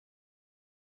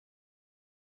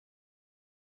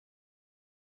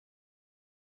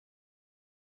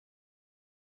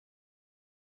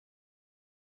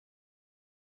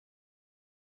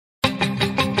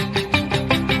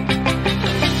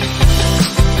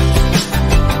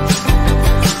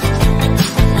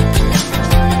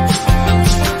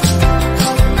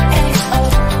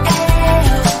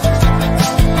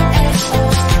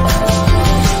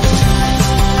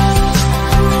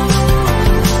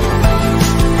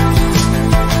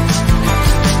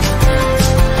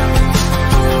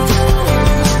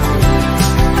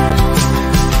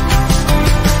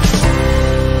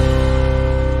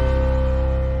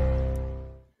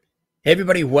Hey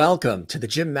everybody, welcome to the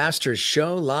Jim Masters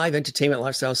Show, live entertainment,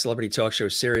 lifestyle, celebrity talk show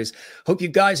series. Hope you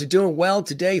guys are doing well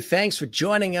today. Thanks for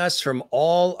joining us from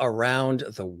all around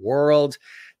the world.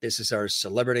 This is our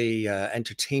celebrity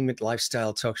entertainment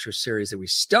lifestyle talk show series that we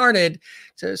started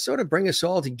to sort of bring us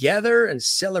all together and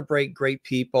celebrate great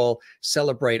people,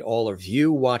 celebrate all of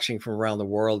you watching from around the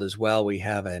world as well. We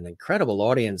have an incredible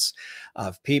audience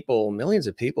of people, millions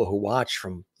of people who watch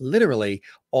from literally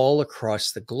all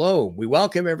across the globe. We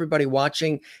welcome everybody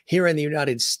watching here in the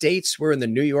United States. We're in the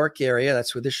New York area.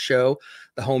 That's where this show,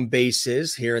 the home base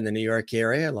is, here in the New York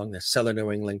area along the southern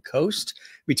New England coast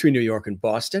between New York and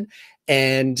Boston.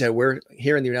 And we're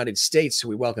here in the United States. So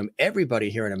we welcome everybody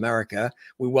here in America.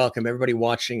 We welcome everybody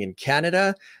watching in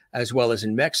Canada, as well as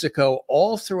in Mexico,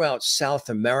 all throughout South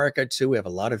America too. We have a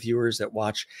lot of viewers that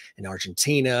watch in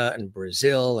Argentina and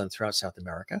Brazil and throughout South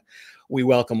America. We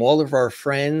welcome all of our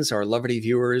friends, our lovely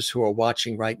viewers who are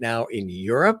watching right now in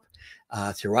Europe.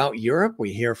 Throughout Europe,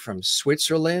 we hear from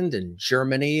Switzerland and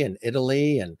Germany and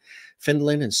Italy and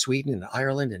Finland and Sweden and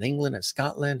Ireland and England and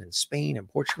Scotland and Spain and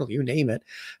Portugal, you name it.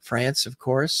 France, of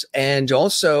course. And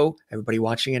also everybody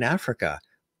watching in Africa,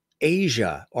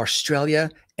 Asia,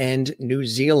 Australia, and New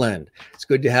Zealand. It's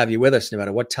good to have you with us no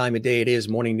matter what time of day it is,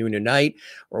 morning, noon, or night.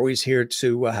 We're always here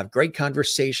to have great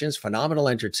conversations, phenomenal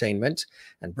entertainment,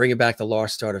 and bringing back the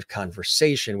lost art of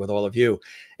conversation with all of you.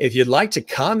 If you'd like to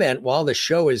comment while the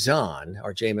show is on,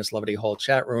 our James Lovely Hall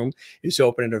chat room is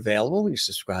open and available. When you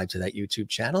subscribe to that YouTube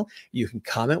channel, you can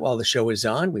comment while the show is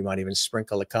on. We might even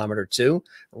sprinkle a comment or two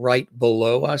right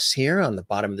below us here on the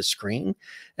bottom of the screen.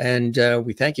 And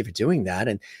we thank you for doing that.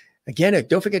 And again,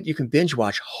 don't forget, you can binge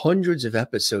watch hundreds of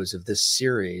episodes of this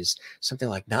series, something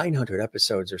like 900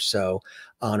 episodes or so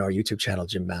on our YouTube channel,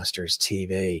 Jim Masters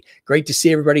TV. Great to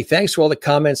see everybody. Thanks for all the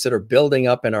comments that are building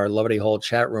up in our Lovely Hall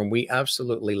chat room. We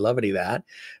absolutely love that.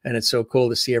 And it's so cool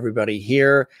to see everybody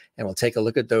here. And we'll take a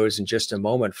look at those in just a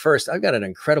moment. First, I've got an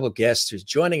incredible guest who's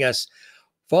joining us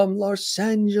from Los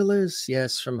Angeles.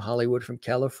 Yes, from Hollywood, from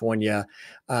California.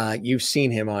 You've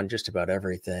seen him on just about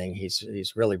everything.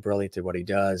 He's really brilliant at what he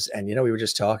does. And, you know, we were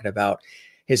just talking about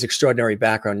his extraordinary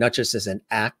background, not just as an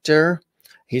actor.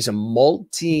 He's a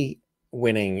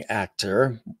multi-winning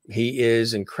actor. He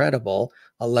is incredible.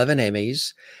 11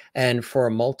 Emmys, and for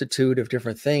a multitude of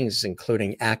different things,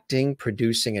 including acting,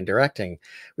 producing, and directing.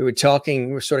 We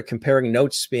were sort of comparing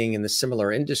notes, being in the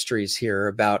similar industries here,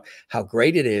 about how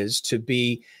great it is to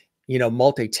be, you know,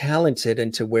 multi-talented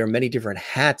and to wear many different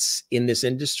hats in this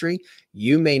industry.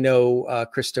 You may know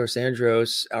Kristos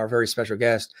Andrews, our very special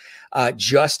guest,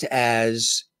 just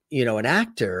as, you know, an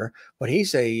actor, but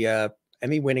he's a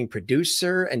Emmy-winning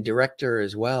producer and director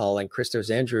as well. And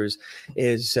Kristos Andrews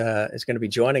is going to be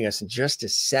joining us in just a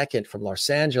second from Los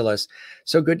Angeles.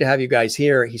 So good to have you guys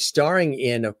here. He's starring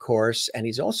in, of course, and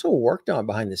he's also worked on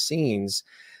behind the scenes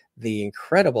the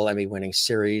incredible Emmy-winning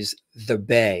series, The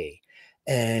Bay.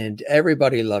 And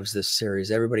everybody loves this series.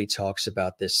 Everybody talks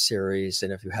about this series.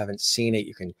 And if you haven't seen it,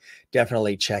 you can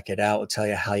definitely check it out. We'll tell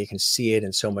you how you can see it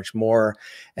and so much more.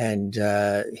 And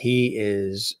he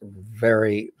is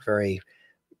very, very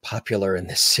popular in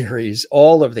this series.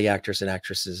 All of the actors and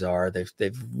actresses are.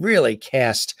 They've really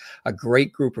cast a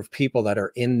great group of people that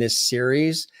are in this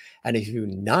series. And if you've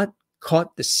not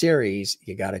caught the series,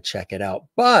 you got to check it out.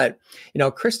 But, you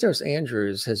know, Kristos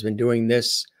Andrews has been doing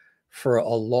this for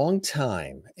a long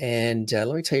time. And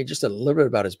let me tell you just a little bit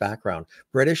about his background.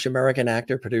 British American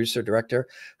actor, producer, director,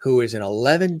 who is an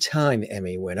 11-time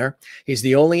Emmy winner. He's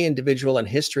the only individual in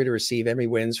history to receive Emmy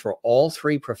wins for all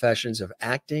three professions of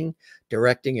acting,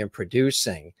 directing, and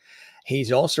producing.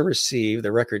 He's also received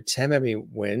the record 10 Emmy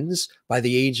wins by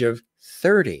the age of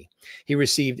 30. He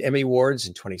received Emmy Awards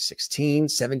in 2016,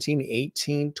 17,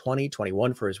 18, 20,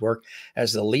 21 for his work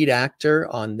as the lead actor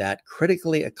on that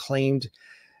critically acclaimed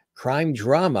crime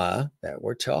drama that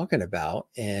we're talking about.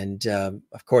 And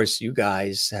of course, you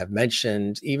guys have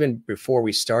mentioned, even before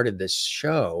we started this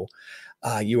show,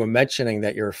 you were mentioning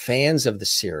that you're fans of the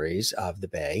series of The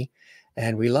Bay.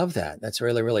 And we love that. That's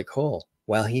really, really cool.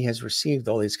 Well, he has received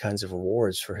all these kinds of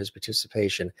awards for his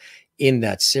participation in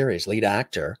that series, lead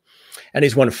actor. And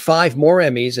he's won 5 more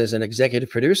Emmys as an executive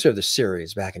producer of the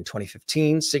series back in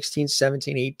 2015, 16,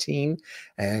 17, 18,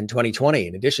 and 2020,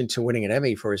 in addition to winning an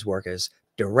Emmy for his work as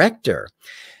director.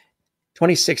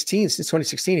 Since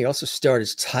 2016, he also starred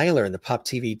as Tyler in the Pop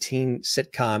TV teen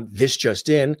sitcom This Just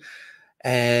In.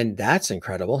 And that's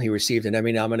incredible. He received an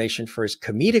Emmy nomination for his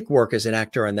comedic work as an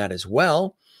actor on that as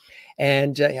well.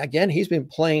 And again, he's been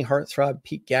playing heartthrob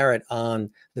Pete Garrett on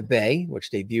The Bay,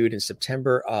 which debuted in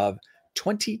September of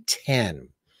 2010.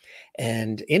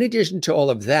 And in addition to all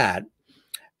of that,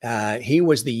 He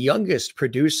was the youngest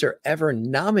producer ever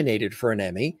nominated for an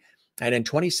Emmy, and in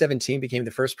 2017 became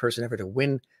the first person ever to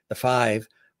win the 5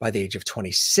 by the age of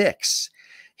 26.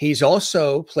 He's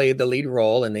also played the lead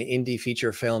role in the indie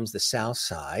feature films The South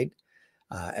Side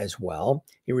as well.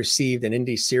 He received an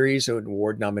Indie Series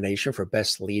Award nomination for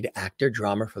Best Lead Actor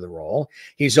Drama for the role.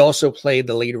 He's also played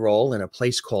the lead role in A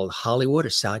Place Called Hollywood, a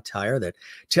satire that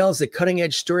tells the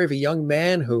cutting-edge story of a young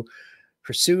man who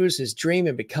pursues his dream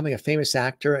of becoming a famous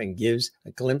actor and gives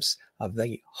a glimpse of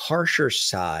the harsher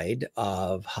side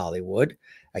of Hollywood.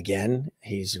 Again,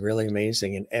 he's really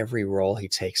amazing in every role he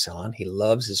takes on. He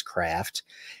loves his craft,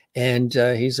 and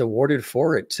he's awarded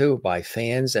for it too by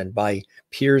fans and by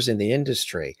peers in the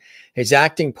industry. His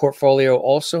acting portfolio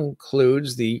also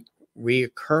includes the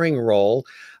recurring role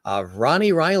of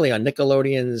Ronnie Riley on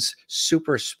Nickelodeon's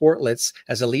Super Sportlets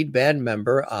as a lead band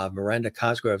member of Miranda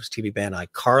Cosgrove's TV band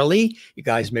iCarly. You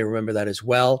guys may remember that as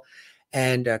well.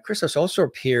 And Kristos also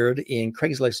appeared in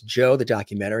Craigslist Joe, the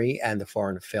documentary, and the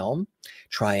foreign film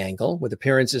Triangle, with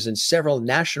appearances in several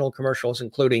national commercials,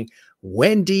 including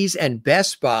Wendy's and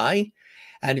Best Buy.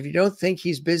 And if you don't think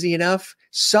he's busy enough,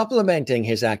 supplementing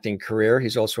his acting career,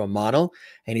 he's also a model,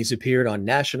 and he's appeared on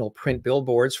national print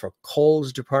billboards for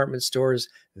Kohl's department stores,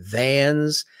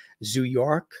 Vans, Zoo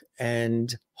York,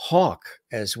 and Hawk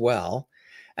as well.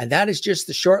 And that is just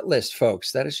the short list,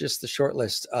 folks. That is just the short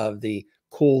list of the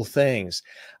cool things.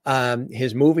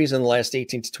 His movies in the last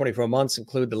 18 to 24 months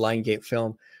include the Lionsgate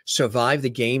film Survive the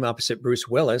Game opposite Bruce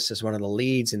Willis as one of the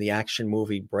leads in the action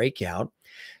movie Breakout,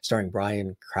 starring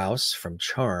Brian Krause from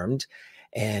Charmed,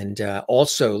 and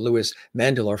also Louis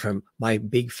Mandylor from My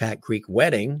Big Fat Greek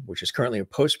Wedding, which is currently in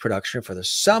post-production for the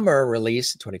summer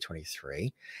release in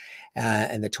 2023,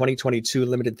 and the 2022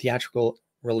 limited theatrical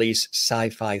release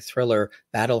sci-fi thriller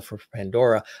Battle for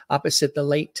Pandora opposite the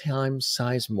late Tom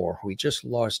Sizemore, who we just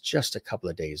lost just a couple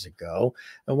of days ago.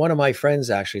 And one of my friends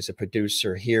actually is a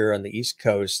producer here on the East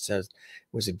Coast,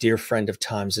 was a dear friend of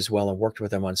Tom's as well, and worked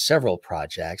with him on several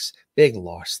projects. Big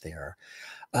loss there.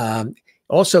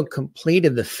 Also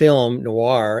completed the film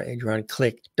noir Adrian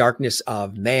Click Darkness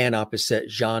of Man opposite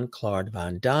Jean-Claude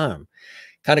Van Damme.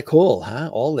 Kind of cool, huh?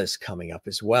 All this coming up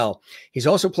as well. He's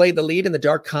also played the lead in the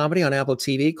dark comedy on Apple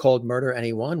TV called Murder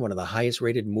Anyone, one of the highest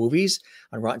rated movies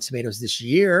on Rotten Tomatoes this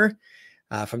year,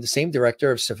 from the same director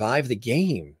of Survive the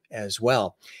Game as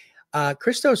well.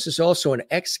 Kristos is also an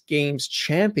X Games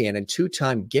champion and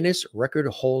 2-time Guinness record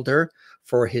holder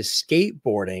for his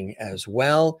skateboarding as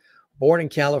well. Born in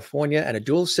California and a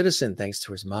dual citizen thanks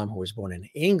to his mom, who was born in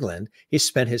England. He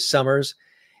spent his summers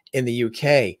in the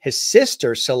UK. His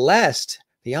sister, Celeste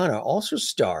Fiona, also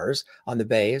stars on The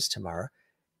Bay as Tamara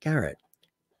Garrett.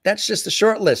 That's just the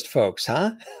short list, folks,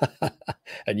 huh?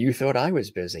 And you thought I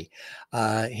was busy.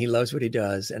 He loves what he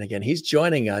does. And again, he's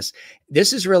joining us.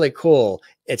 This is really cool.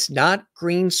 It's not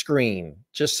green screen,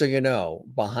 just so you know.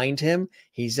 Behind him,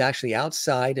 he's actually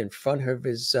outside in front of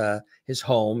his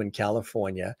home in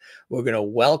California. We're going to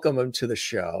welcome him to the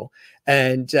show.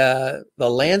 And the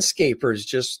landscapers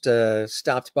just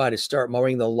stopped by to start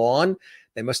mowing the lawn.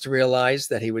 They must have realized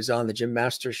that he was on the Jim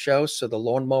Masters show, so the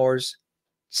lawnmowers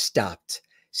stopped.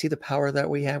 See the power that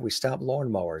we have? We stopped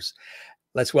lawnmowers.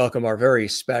 Let's welcome our very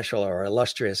special, our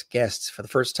illustrious guests for the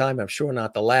first time, I'm sure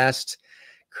not the last.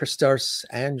 Kristos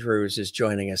Andrews is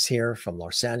joining us here from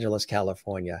Los Angeles,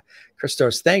 California.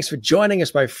 Kristos, thanks for joining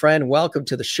us, my friend. Welcome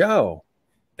to the show.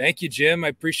 Thank you, Jim. I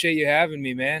appreciate you having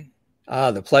me, man.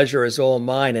 The pleasure is all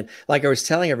mine. And like I was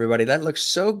telling everybody, that looks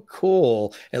so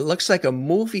cool. It looks like a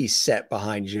movie set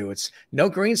behind you. It's no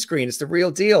green screen. It's the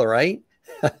real deal, right?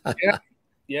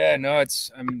 Yeah, no,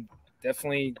 I'm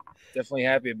definitely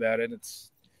happy about it.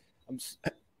 I'm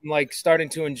like starting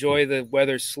to enjoy the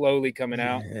weather slowly coming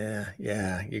out.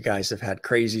 Yeah. You guys have had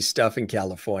crazy stuff in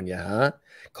California, huh?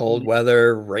 Cold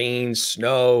weather, rain,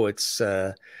 snow. It's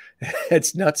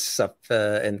nuts up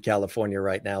in California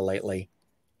right now lately.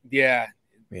 Yeah.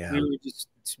 We were just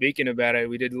speaking about it.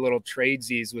 We did a little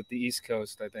tradesies with the East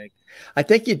Coast, I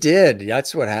think you did.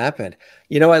 That's what happened.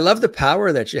 You know, I love the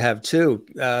power that you have too.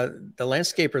 The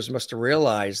landscapers must have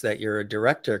realized that you're a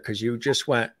director, because you just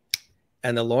went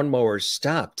and the lawnmowers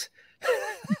stopped.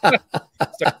 Started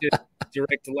to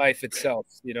direct life itself,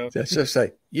 you know. That's just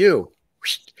like, you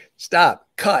stop,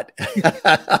 cut.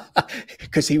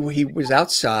 Because he was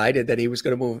outside and then he was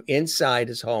going to move inside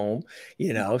his home,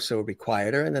 you know, so it'd be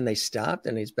quieter. And then they stopped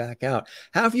and he's back out.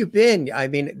 How have you been? I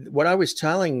mean, what I was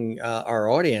telling our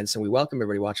audience, and we welcome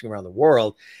everybody watching around the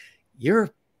world, you're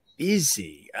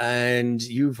busy and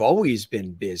you've always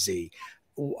been busy.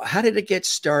 how did it get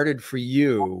started for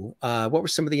you? What were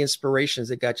some of the inspirations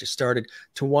that got you started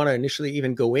to want to initially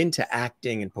even go into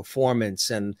acting and performance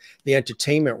and the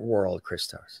entertainment world,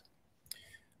 Kristos?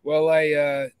 Well,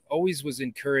 I always was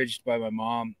encouraged by my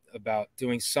mom about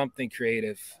doing something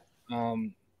creative.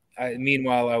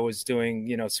 Meanwhile, I was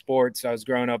doing, sports. I was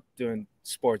growing up doing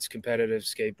sports, competitive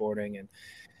skateboarding, and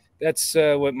that's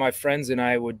what my friends and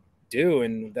I would do,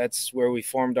 and that's where we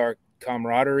formed our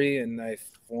camaraderie, and I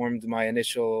formed my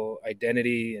initial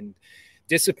identity and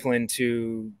discipline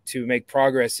to make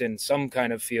progress in some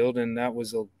kind of field, and that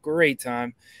was a great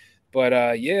time.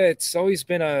 But yeah, it's always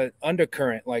been a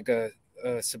undercurrent, like a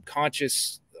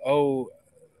subconscious. Oh,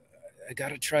 I got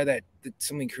to try that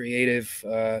something creative.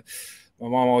 My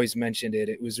mom always mentioned it.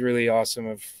 It was really awesome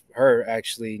of her,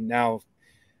 actually. Now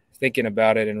thinking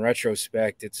about it in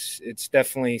retrospect, it's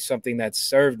definitely something that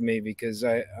served me, because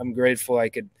I'm grateful I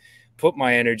could put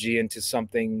my energy into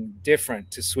something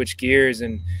different, to switch gears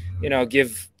and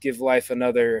give life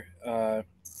another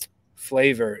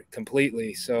flavor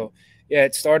completely. So yeah,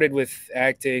 it started with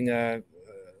acting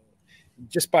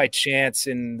just by chance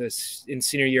in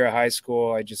senior year of high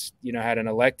school. I just had an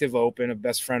elective open. A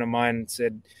best friend of mine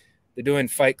said, they're doing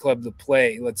Fight Club the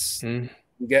play. Let's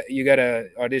you gotta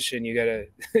audition. You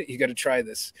gotta try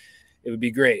this. It would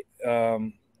be great.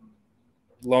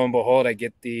 Lo and behold, I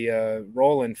get the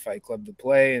role in Fight Club the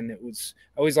play, and I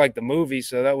always liked the movie,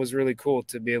 so that was really cool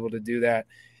to be able to do that.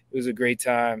 It was a great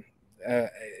time.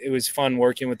 It was fun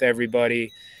working with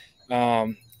everybody.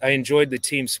 I enjoyed the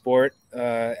team sport,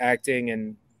 acting,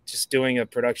 and just doing a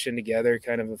production together,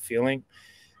 kind of a feeling.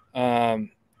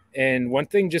 And one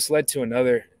thing just led to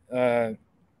another.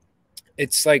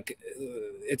 It's like,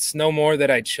 it's no more that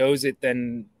I chose it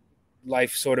than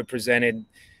life sort of presented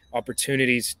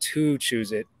opportunities to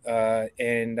choose it.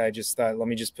 And I just thought, let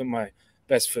me just put my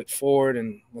best foot forward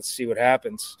and let's see what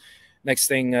happens. Next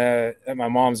thing, at my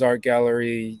mom's art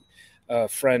gallery, a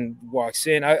friend walks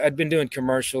in. I'd been doing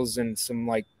commercials and some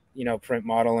print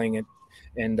modeling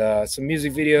and some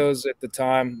music videos at the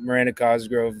time. Miranda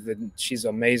Cosgrove, and she's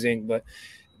amazing. But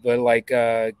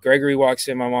Gregori walks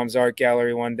in my mom's art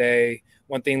gallery one day.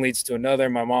 One thing leads to another.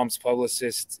 My mom's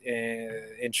publicist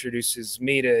introduces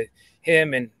me to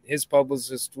him and his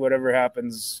publicist. Whatever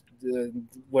happens,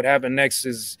 what happened next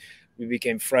is we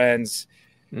became friends.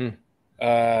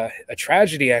 A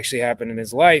tragedy actually happened in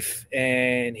his life,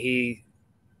 and he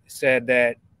said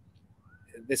that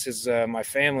this is my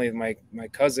family, my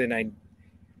cousin.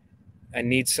 I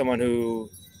need someone who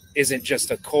isn't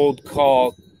just a cold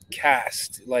call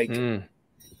cast.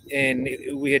 And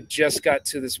we had just got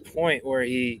to this point where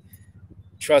he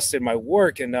trusted my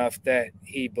work enough that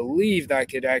he believed I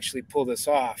could actually pull this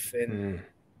off. And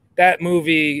that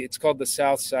movie, it's called The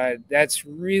South Side. That's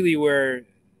really where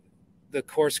the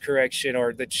course correction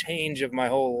or the change of my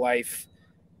whole life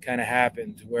kind of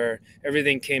happened, where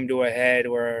everything came to a head,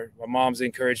 where my mom's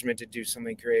encouragement to do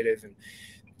something creative and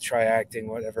try acting,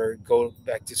 whatever, go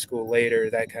back to school later,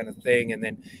 that kind of thing. And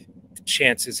then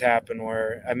chances happen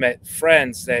where I met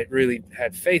friends that really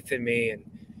had faith in me and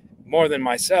more than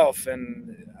myself.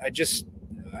 And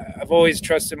I've always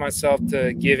trusted myself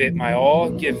to give it my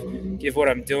all, give what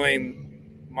I'm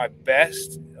doing my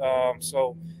best.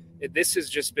 So this has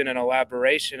just been an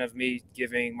elaboration of me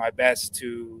giving my best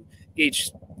to each,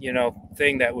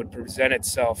 thing that would present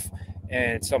itself,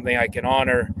 and something I can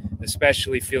honor,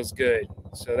 especially feels good.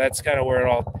 So that's kind of where it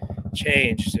all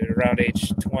changed at around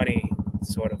age 20,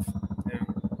 sort of.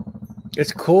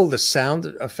 It's cool, the sound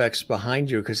effects behind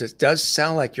you, because it does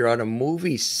sound like you're on a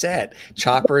movie set.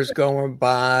 Choppers going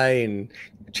by and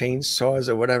chainsaws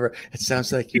or whatever. It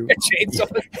sounds like you.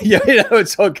 Chainsaws. Yeah,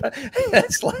 it's all.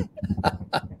 It's like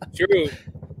true.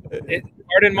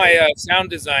 Pardon my sound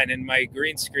design and my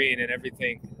green screen and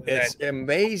everything. It's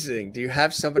amazing. Do you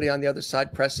have somebody on the other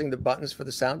side pressing the buttons for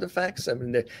the sound effects? I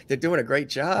mean, they're doing a great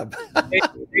job. Thank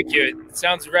you. It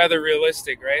sounds rather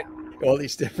realistic, right? All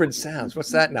these different sounds.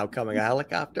 What's that now coming? A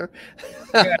helicopter?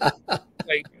 Yeah,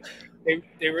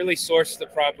 they really source the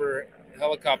proper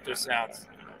helicopter sounds.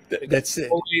 That's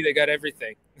it. They got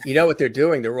everything. You know what they're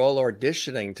doing? They're all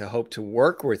auditioning to hope to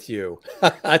work with you.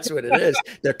 That's what it is.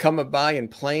 They're coming by in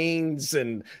planes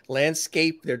and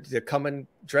landscape. They're coming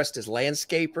dressed as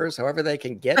landscapers, however they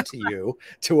can get to you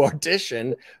to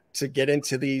audition to get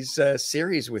into these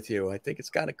series with you. I think it's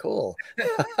kind of cool.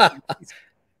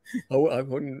 Oh, I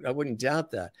wouldn't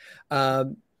doubt that.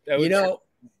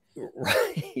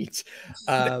 Right.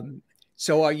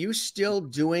 So are you still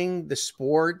doing the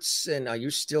sports, and are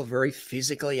you still very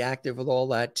physically active with all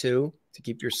that too, to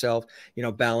keep yourself,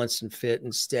 balanced and fit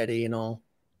and steady and all?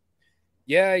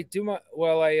 Yeah, I do I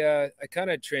kind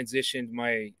of transitioned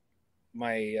my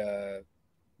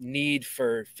need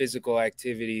for physical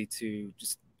activity to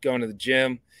just going to the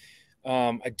gym.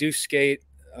 I do skate.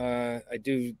 I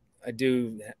do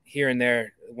here and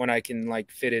there when I can like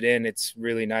fit it in. It's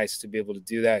really nice to be able to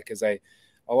do that because I'll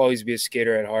always be a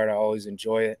skater at heart. I always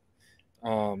enjoy it.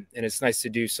 And it's nice to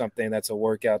do something that's a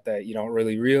workout that you don't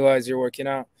really realize you're working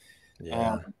out.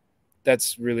 Yeah. Um,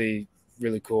 that's really,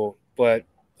 really cool. But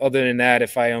other than that,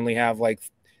 if I only have like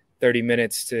 30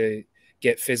 minutes to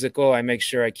get physical, I make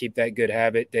sure I keep that good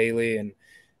habit daily and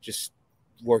just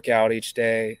work out each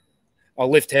day. I'll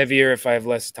lift heavier if I have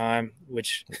less time,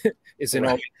 which isn't Right.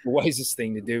 always the wisest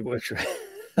thing to do. Which,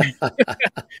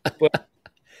 But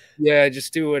yeah,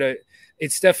 just do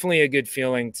it's definitely a good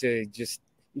feeling to just,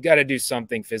 you got to do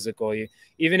something physical.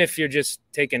 Even if you're just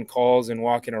taking calls and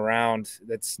walking around,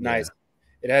 that's yeah. nice.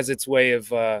 It has its way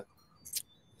of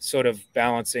sort of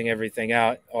balancing everything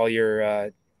out. All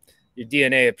your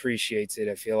DNA appreciates it.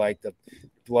 I feel like the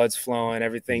blood's flowing,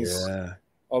 everything's Yeah.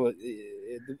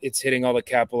 it's hitting all the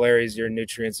capillaries. Your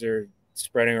nutrients are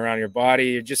spreading around your body.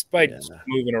 You're just by Yeah.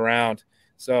 moving around.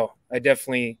 So I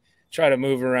definitely try to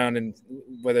move around, and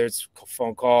whether it's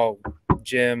phone call,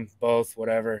 gym, both,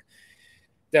 whatever.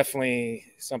 Definitely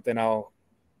something I'll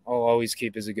always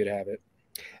keep as a good habit.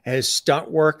 Has stunt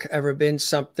work ever been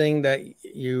something that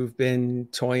you've been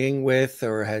toying with,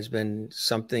 or has been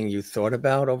something you thought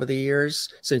about over the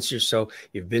years since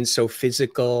you've been so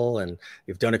physical and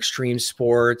you've done extreme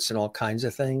sports and all kinds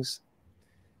of things?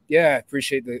 Yeah, I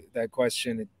appreciate that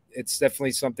question. It's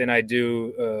definitely something I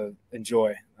do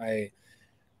enjoy. I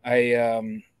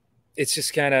it's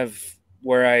just kind of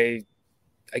where I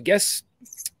guess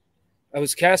I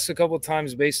was cast a couple of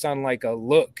times based on like a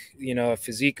look, a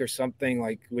physique or something,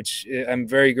 like, which I'm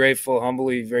very grateful,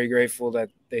 humbly very grateful that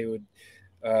they would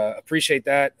appreciate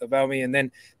that about me. And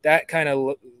then that kind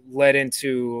of led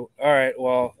into, all right,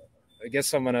 well, I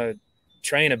guess I'm gonna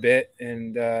train a bit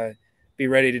and be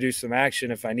ready to do some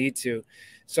action if I need to.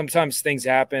 Sometimes things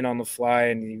happen on the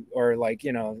fly, or like,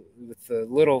 with the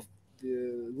little,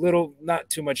 not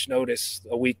too much notice,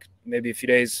 a week, maybe a few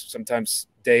days, sometimes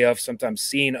day of, sometimes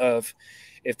scene of.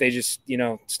 If they just,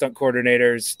 stunt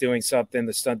coordinators doing something,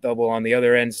 the stunt double on the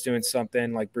other end's doing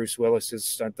something, like Bruce Willis's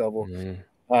stunt double.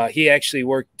 Mm. He actually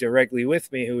worked directly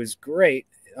with me, who was great.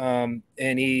 And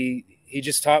he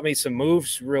just taught me some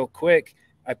moves real quick.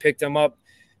 I picked him up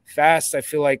fast. I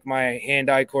feel like my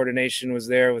hand-eye coordination was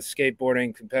there with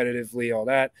skateboarding competitively, all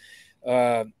that.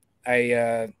 Uh, I,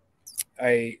 uh,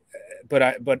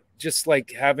 but just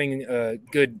like having a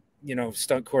good,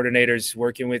 stunt coordinators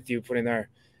working with you, putting their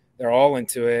all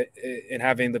into it, and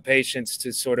having the patience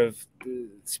to sort of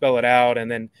spell it out,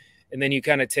 and then you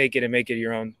kind of take it and make it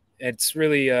your own. It's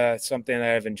really something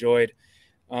that I've enjoyed.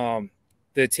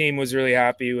 The team was really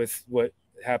happy with what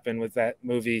happened with that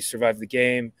movie, Survive the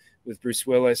Game, with Bruce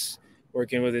Willis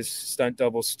working with his stunt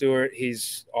double Stewart.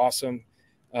 He's awesome.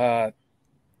 And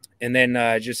then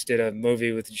I just did a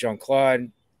movie with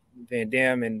Jean-Claude Van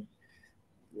Damme, and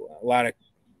a lot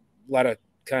of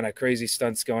kind of crazy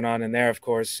stunts going on in there, of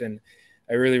course. And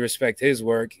I really respect his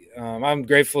work. I'm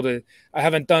grateful I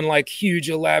haven't done like huge,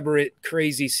 elaborate,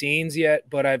 crazy scenes yet,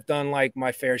 but I've done like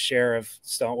my fair share of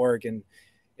stunt work. And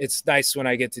it's nice when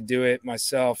I get to do it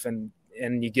myself, and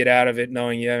you get out of it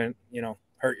knowing you haven't,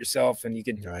 hurt yourself, and you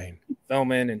can Right. keep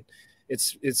filming. And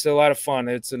it's a lot of fun.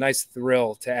 It's a nice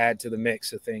thrill to add to the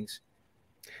mix of things.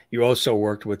 You also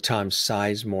worked with Tom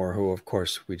Sizemore, who, of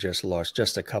course, we just lost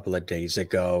just a couple of days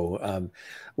ago.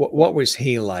 What was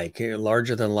he like? A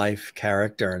larger than life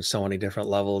character on so many different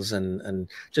levels, and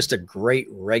just a great,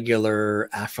 regular,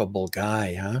 affable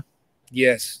guy, huh?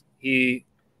 Yes, he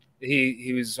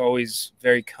was always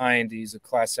very kind. He's a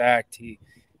class act. He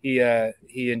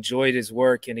enjoyed his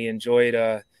work, and he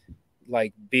enjoyed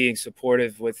like being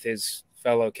supportive with his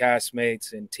fellow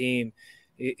castmates and team.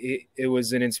 It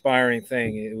was an inspiring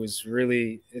thing. It's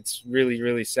really,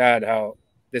 really sad how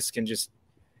this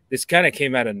kind of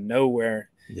came out of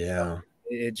nowhere. Yeah.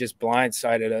 It just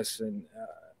blindsided us, and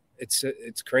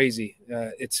it's crazy.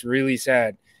 It's really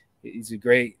sad. He's a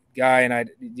great guy, and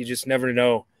you just never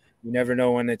know. You never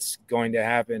know when it's going to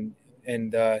happen.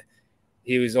 And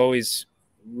he was always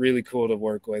really cool to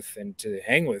work with and to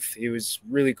hang with. He was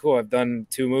really cool. I've done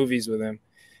 2 movies with him,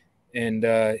 and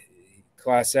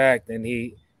class act. And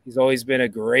he's always been a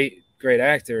great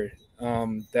actor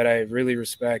that I really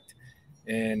respect.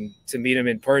 And to meet him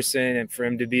in person, and for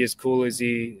him to be as cool as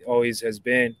he always has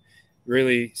been,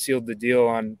 really sealed the deal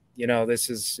on,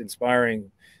 this is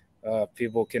inspiring.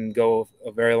 People can go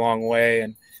a very long way,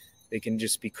 and they can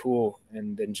just be cool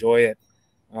and enjoy it.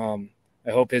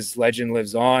 I hope his legend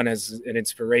lives on as an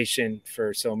inspiration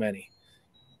for so many.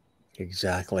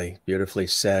 Exactly. Beautifully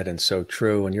said, and so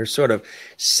true. And you're sort of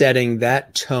setting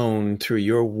that tone through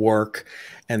your work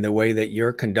and the way that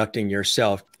you're conducting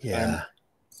yourself. Yeah.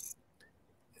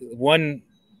 One,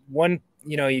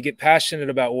 you know, you get passionate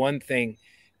about one thing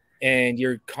and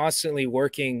you're constantly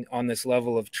working on this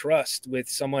level of trust with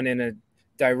someone in a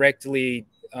directly,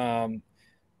 a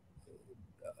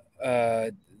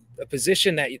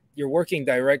position that you're working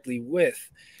directly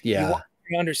with. You want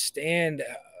to understand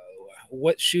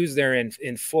what shoes they're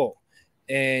in full,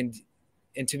 and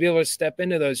to be able to step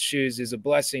into those shoes is a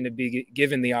blessing, to be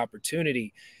given the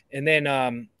opportunity, and then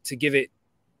to give it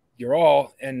your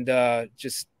all and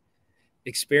just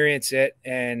experience it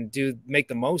and make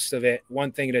the most of it,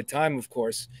 one thing at a time, of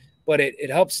course. But it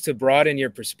helps to broaden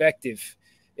your perspective.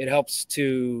 It helps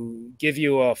to give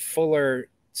you a fuller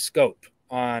scope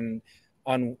on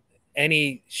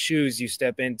any shoes you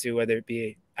step into, whether it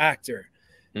be actor,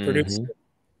 producer,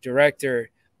 director.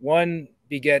 One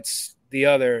begets the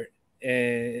other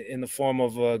in the form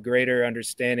of a greater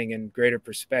understanding and greater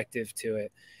perspective to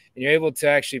it. And you're able to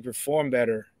actually perform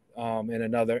better in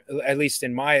another, at least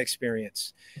in my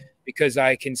experience, because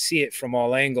I can see it from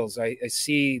all angles. I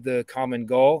see the common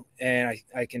goal, and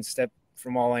I can step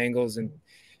from all angles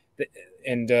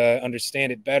and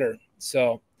understand it better.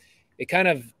 So it kind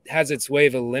of has its way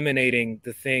of eliminating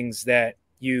the things that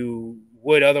you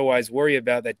would otherwise worry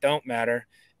about that don't matter.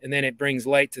 And then it brings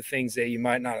light to things that you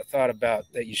might not have thought about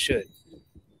that you should.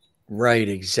 Right,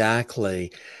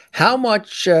 exactly. How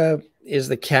much is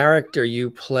the character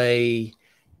you play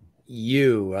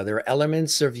you? Are there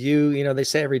elements of you? You know, they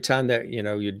say every time that, you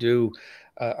know, you do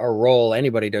a role,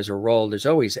 anybody does a role, there's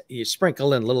always, you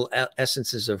sprinkle in little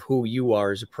essences of who you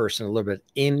are as a person, a little bit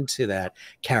into that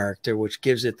character, which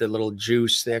gives it the little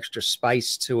juice, the extra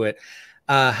spice to it.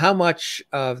 How much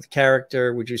of the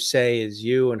character would you say is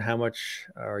you, and how much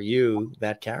are you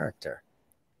that character?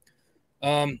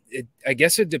 I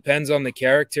guess it depends on the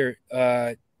character.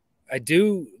 I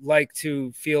do like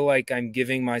to feel like I'm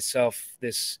giving myself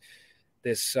this,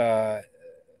 I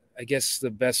guess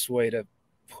the best way to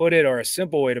put it, or a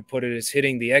simple way to put it, is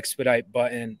hitting the expedite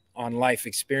button on life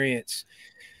experience.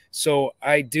 So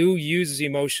I do use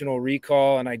emotional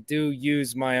recall, and I do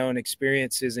use my own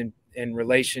experiences in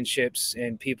relationships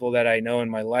and people that I know in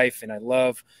my life and I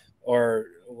love, or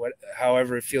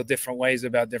however feel different ways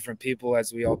about different people,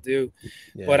 as we all do.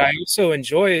 Yeah. But I also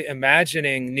enjoy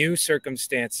imagining new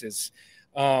circumstances,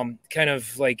 kind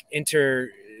of like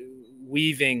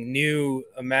interweaving new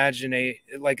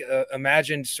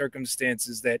imagined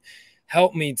circumstances that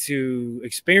help me to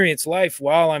experience life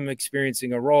while I'm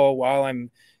experiencing a role, while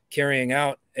I'm carrying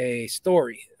out a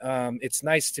story. It's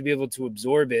nice to be able to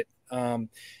absorb it.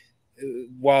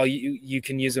 While you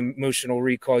can use emotional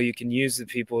recall, you can use the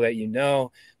people that you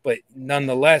know, but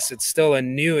nonetheless, it's still a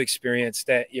new experience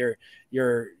that your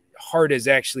heart is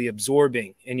actually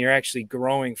absorbing and you're actually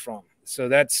growing from. So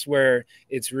that's where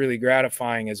it's really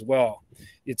gratifying as well.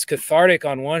 It's cathartic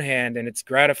on one hand, and it's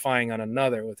gratifying on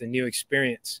another with a new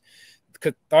experience.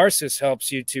 Catharsis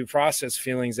helps you to process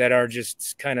feelings that are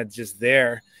just kind of just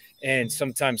there, and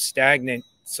sometimes stagnant.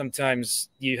 Sometimes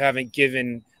you haven't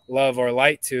given love or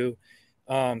light to.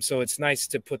 So it's nice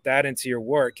to put that into your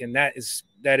work, and that is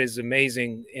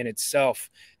amazing in itself.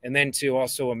 And then to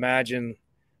also imagine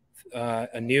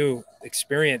a new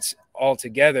experience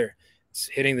altogether. It's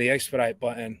hitting the expedite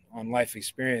button on life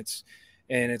experience,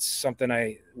 and it's something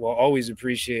I will always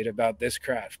appreciate about this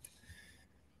craft.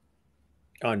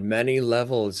 On many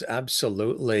levels,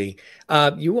 absolutely.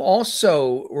 You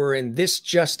also were in This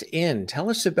Just In. Tell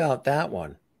us about that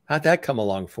one. How'd that come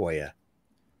along for you?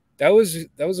 That was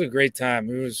a great time.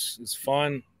 It was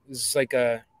fun.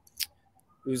 It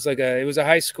was a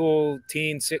high school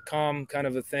teen sitcom kind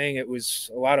of a thing. It was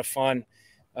a lot of fun.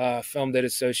 Filmed at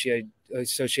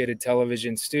Associated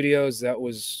Television Studios. That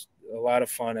was a lot of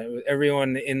fun.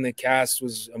 Everyone in the cast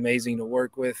was amazing to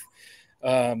work with.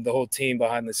 The whole team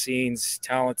behind the scenes,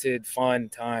 talented, fun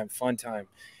time.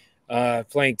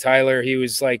 Playing Tyler, he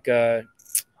was like, it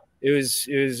was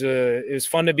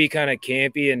fun to be kind of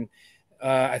campy, and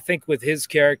I think with his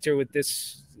character, with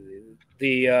this,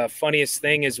 the funniest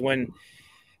thing is when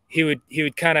he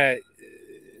would kind of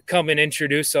come and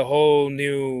introduce a whole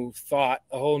new thought,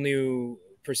 a whole new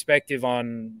perspective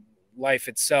on life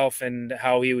itself and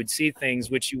how he would see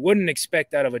things, which you wouldn't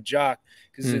expect out of a jock,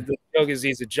 because the joke is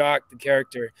he's a jock, the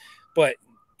character, but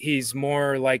he's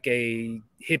more like a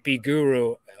hippie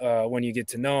guru when you get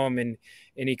to know him, and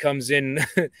he comes in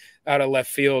out of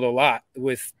left field a lot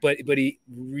but he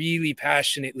really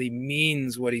passionately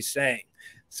means what he's saying.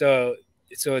 So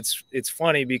so it's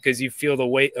funny because you feel the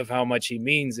weight of how much he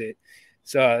means it.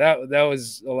 So that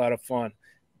was a lot of fun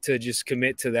to just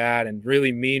commit to that and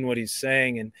really mean what he's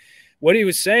saying. And what he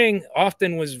was saying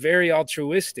often was very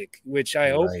altruistic, which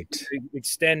I hope to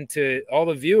extend to all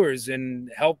the viewers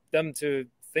and help them to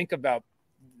think about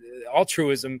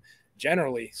altruism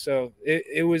generally. So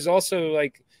it was also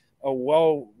like a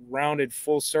well-rounded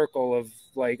full circle of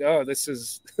like, oh, this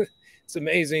is it's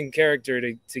amazing character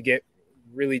to get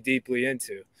really deeply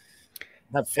into.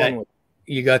 Have fun with.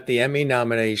 You got the Emmy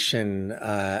nomination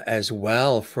as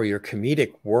well for your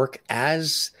comedic work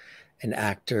as an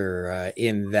actor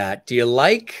in that. Do you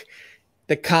like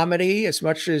the comedy as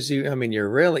much as you, I mean,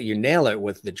 you nail it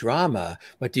with the drama,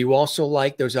 but do you also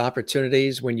like those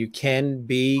opportunities when you can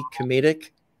be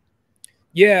comedic?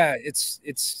 Yeah,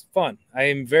 it's fun. I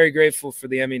am very grateful for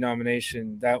the Emmy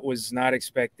nomination. That was not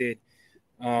expected.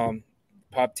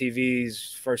 Pop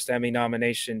TV's first Emmy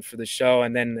nomination for the show,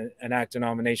 and then an actor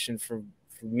nomination for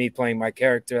me playing my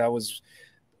character. That was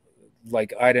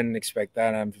like, I didn't expect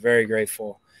that. I'm very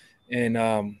grateful. And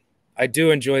I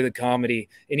do enjoy the comedy.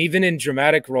 And even in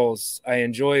dramatic roles, I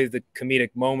enjoy the comedic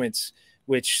moments,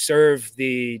 which serve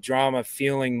the drama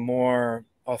feeling more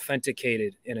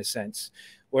authenticated in a sense.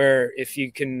 Where if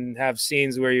you can have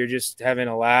scenes where you're just having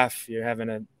a laugh, you're having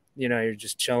a, you're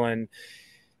just chilling,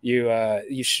 you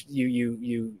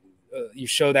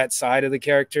show that side of the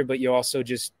character, but you also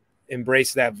just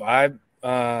embrace that vibe.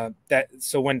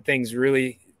 So when things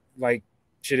really like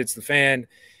shit hits the fan,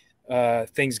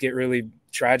 things get really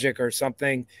tragic or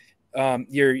something,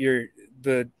 there's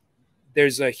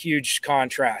a huge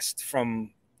contrast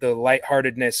from the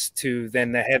lightheartedness to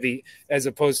then the heavy, as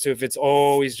opposed to if it's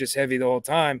always just heavy the whole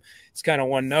time, it's kind of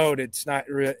one note. It's not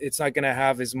going to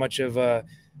have as much of a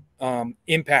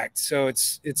impact. So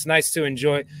it's nice to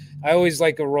enjoy. I always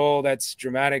like a role that's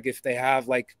dramatic if they have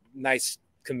like nice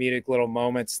comedic little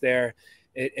moments there.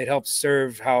 It helps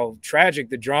serve how tragic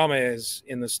the drama is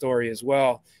in the story as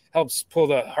well. Helps pull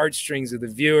the heartstrings of the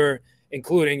viewer,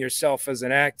 including yourself as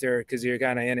an actor, because you're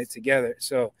kind of in it together.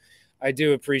 So I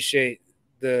do appreciate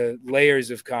the layers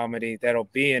of comedy that'll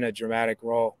be in a dramatic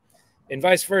role, and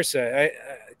vice versa.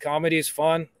 Comedy is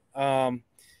fun.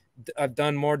 I've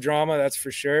done more drama, that's for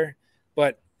sure,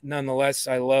 but nonetheless,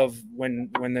 I love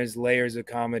when there's layers of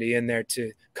comedy in there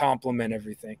to complement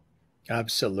everything.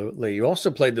 Absolutely. You also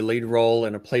played the lead role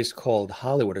in A Place Called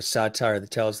Hollywood, a satire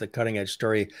that tells the cutting-edge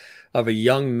story of a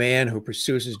young man who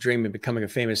pursues his dream of becoming a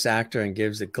famous actor and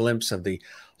gives a glimpse of the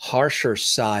harsher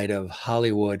side of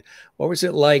Hollywood. What was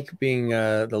it like being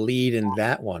the lead in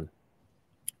that one?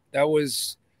 That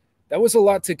was a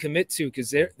lot to commit to, because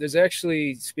there's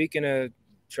actually, speaking of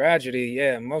tragedy,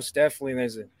 yeah, most definitely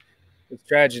there's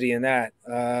tragedy in that.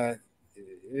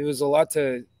 It was a lot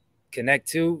to connect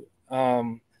to.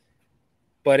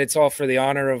 But it's all for the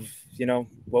honor of,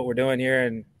 what we're doing here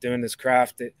and doing this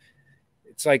craft.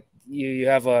 It's like you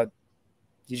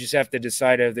just have to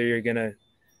decide whether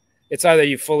it's either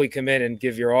you fully commit and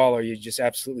give your all, or you just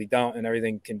absolutely don't, and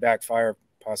everything can backfire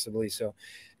possibly. So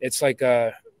it's like,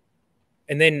 and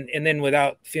then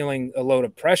without feeling a load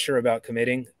of pressure about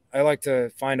committing, I like to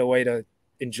find a way to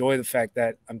enjoy the fact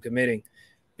that I'm committing,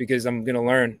 because I'm going to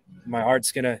learn. My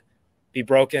heart's going to be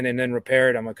broken and then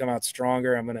repaired. I'm going to come out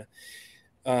stronger. I'm going to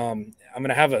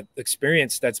have an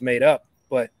experience that's made up,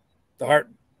 but the heart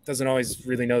doesn't always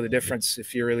really know the difference.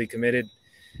 If you're really committed,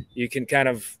 you can kind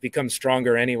of become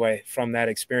stronger anyway from that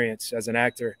experience as an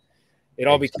actor. It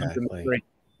all becomes a memory.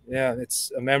 Yeah,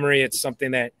 it's a memory. It's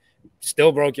something that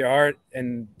still broke your heart,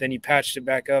 and then you patched it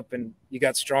back up and you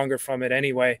got stronger from it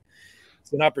anyway.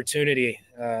 It's an opportunity.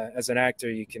 As an actor,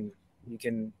 you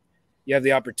have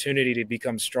the opportunity to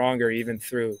become stronger even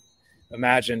through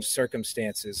imagined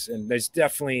circumstances, and there's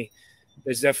definitely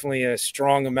a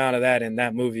strong amount of that in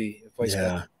that movie.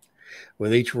 Yeah.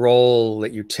 With each role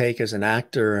that you take as an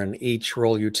actor and each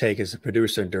role you take as a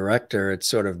producer and director, it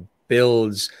sort of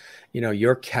builds,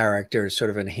 your character, sort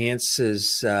of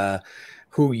enhances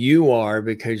who you are,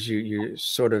 because you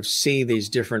sort of see these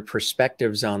different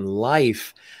perspectives on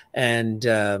life, and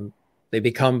they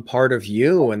become part of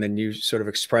you, and then you sort of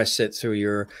express it through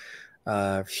your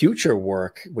future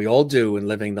work. We all do in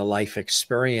living the life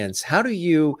experience. How do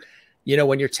you,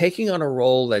 when you're taking on a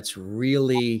role that's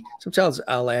really, sometimes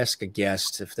I'll ask a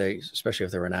guest especially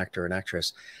if they're an actor or an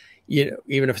actress,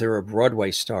 even if they're a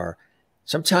Broadway star,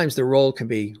 sometimes the role can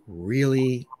be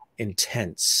really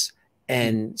intense.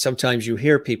 And sometimes you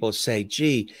hear people say,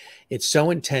 gee, it's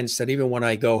so intense that even when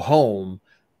I go home,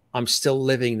 I'm still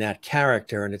living that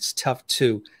character. And it's tough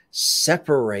to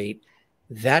separate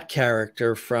that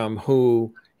character from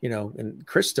who and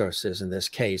Kristos is in this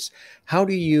case. What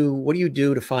do you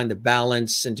do to find the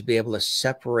balance and to be able to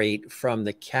separate from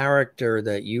the character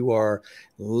that you are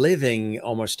living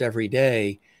almost every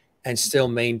day and still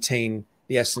maintain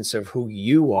the essence of who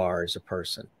you are as a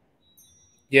person?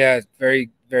 Yeah,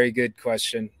 very, very good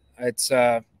question. It's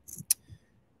kind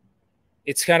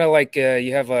of like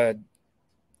you have a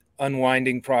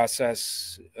unwinding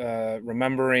process,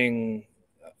 remembering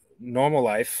normal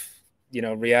life,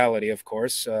 reality, of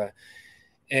course,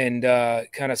 and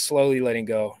kind of slowly letting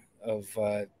go of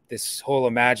this whole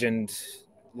imagined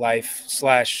life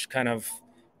slash kind of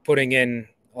putting in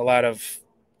a lot of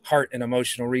heart and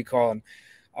emotional recall. And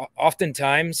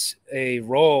oftentimes a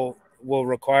role will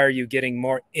require you getting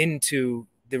more into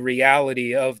the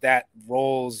reality of that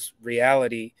role's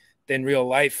reality than real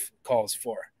life calls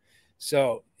for.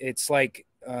 So it's like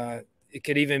it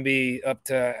could even be up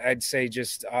to, I'd say,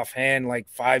 just offhand, like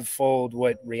fivefold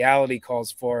what reality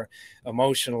calls for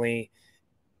emotionally,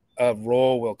 a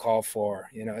role will call for,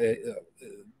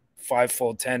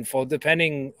 fivefold, tenfold,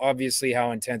 depending obviously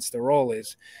how intense the role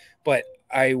is. But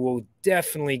I will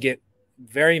definitely get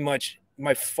very much,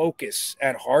 my focus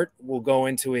at heart will go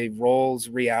into a role's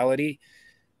reality,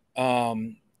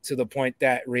 to the point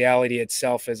that reality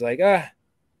itself is like,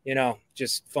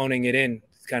 just phoning it in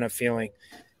kind of feeling.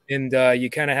 And you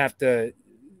kind of have to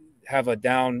have a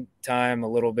downtime, a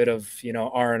little bit of,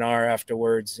 R&R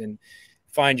afterwards, and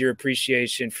find your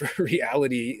appreciation for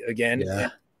reality again. Yeah.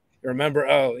 And remember,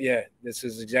 oh yeah, this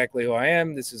is exactly who I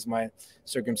am. This is my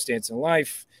circumstance in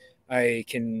life. I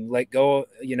can let go.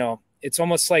 It's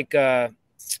almost like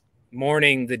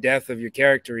mourning the death of your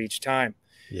character each time.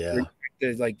 Yeah.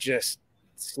 To like just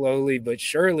slowly but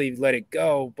surely let it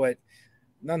go, but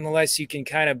nonetheless you can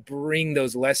kind of bring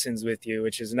those lessons with you,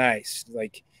 which is nice.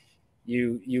 Like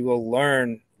you will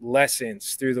learn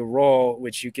lessons through the role,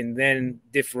 which you can then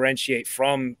differentiate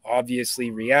from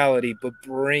obviously reality, but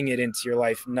bring it into your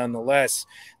life nonetheless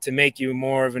to make you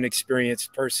more of an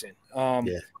experienced person.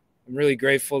 Yeah. I'm really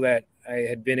grateful that I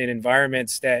had been in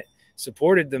environments that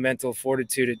supported the mental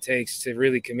fortitude it takes to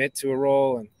really commit to a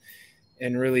role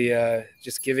and really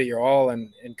just give it your all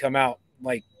and come out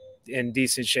like in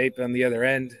decent shape on the other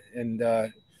end, and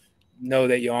know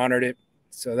that you honored it.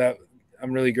 So that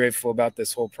I'm really grateful about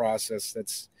this whole process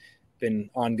that's been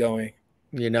ongoing.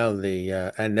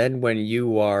 And then when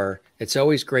it's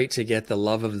always great to get the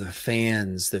love of the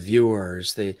fans, the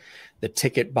viewers, the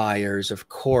ticket buyers, of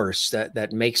course,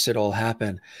 that makes it all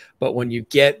happen. But when you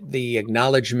get the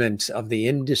acknowledgement of the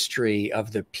industry,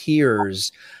 of the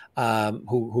peers,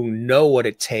 who know what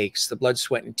it takes, the blood,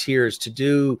 sweat, and tears to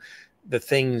do the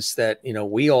things that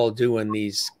we all do in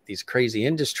these crazy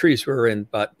industries we're in,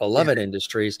 but beloved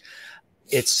industries,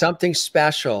 it's something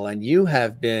special. And you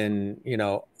have been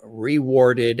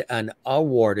rewarded and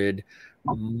awarded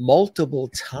multiple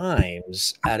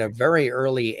times at a very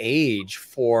early age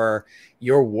for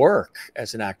your work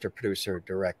as an actor, producer,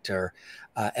 director,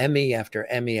 Emmy after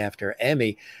Emmy after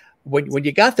Emmy. When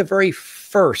you got the very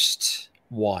first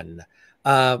one,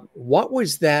 what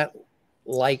was that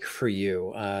like for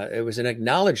you? It was an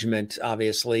acknowledgement,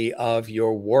 obviously, of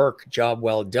your work, job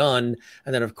well done.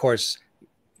 And then, of course,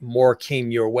 more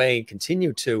came your way and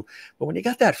continue to. But when you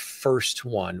got that first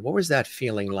one, what was that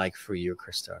feeling like for you,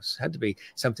 Kristos? It had to be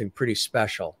something pretty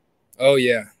special. Oh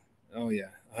yeah. 100%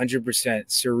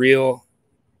 surreal.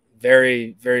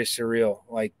 Very, very surreal.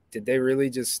 Like, they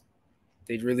really just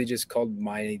called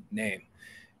my name.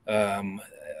 And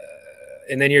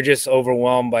then you're just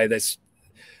overwhelmed by this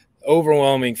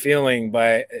overwhelming feeling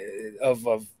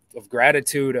of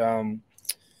gratitude,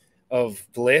 of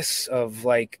bliss, of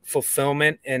like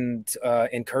fulfillment and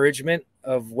encouragement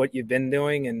of what you've been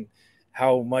doing and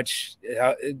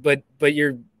but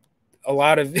you're a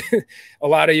lot of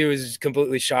you is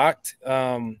completely shocked,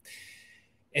 and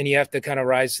you have to kind of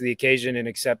rise to the occasion and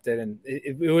accept it. And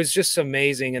it was just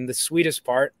amazing. And the sweetest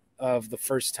part of the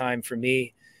first time for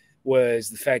me was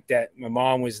the fact that my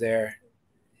mom was there.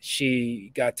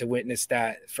 She got to witness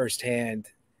that firsthand.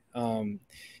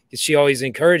 She always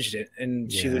encouraged it,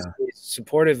 and she was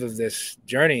supportive of this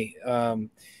journey.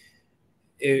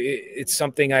 It's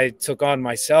something I took on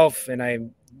myself, and I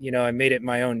made it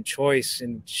my own choice,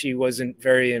 and she wasn't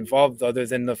very involved other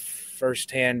than the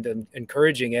firsthand and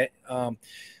encouraging it.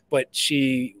 But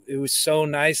it was so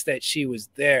nice that she was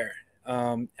there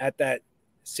at that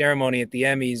ceremony at the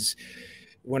Emmys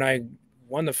when I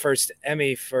won the first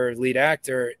Emmy for lead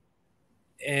actor,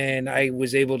 and I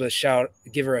was able to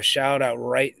give her a shout out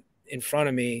right in front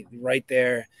of me, right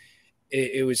there.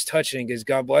 It was touching because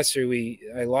God bless her.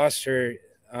 I lost her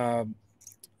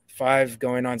 5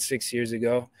 going on 6 years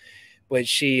ago, but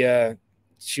she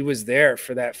she was there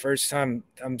for that first time.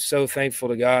 I'm so thankful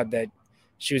to God that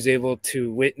she was able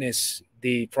to witness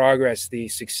the progress, the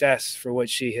success for what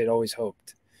she had always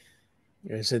hoped.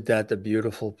 Isn't that the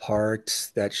beautiful part,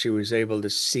 that she was able to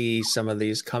see some of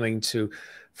these coming to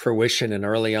fruition? And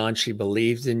early on, she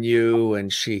believed in you,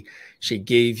 and she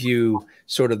gave you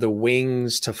sort of the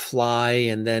wings to fly,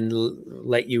 and then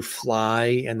let you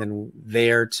fly, and then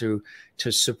there to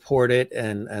support it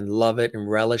and love it and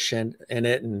relish in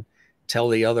it, and tell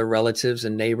the other relatives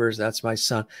and neighbors, that's my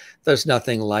son. There's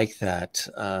nothing like that,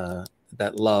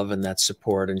 that love and that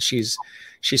support. And she's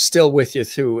still with you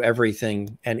through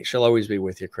everything, and she'll always be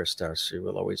with you, Kristos. She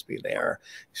will always be there.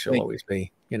 She'll always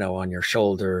be, you know, on your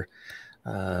shoulder,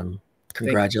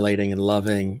 congratulating and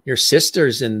loving. Your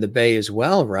sister's in the Bay as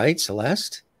well, right,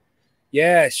 Celeste?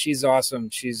 Yeah, she's awesome.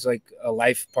 She's like a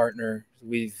life partner.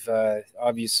 We've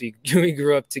obviously we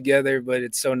grew up together, but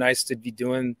it's so nice to be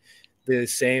doing the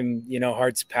same, you know,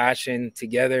 heart's passion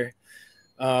together.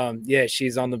 Yeah,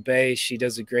 she's on the Bay. She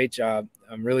does a great job.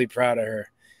 I'm really proud of her.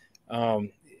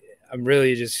 I'm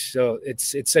really just so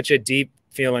it's such a deep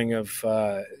feeling of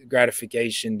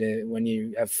gratification when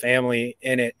you have family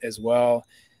in it as well.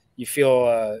 You feel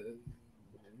a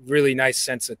really nice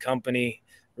sense of company,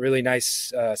 really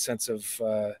nice sense of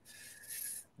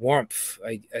warmth,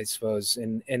 I suppose.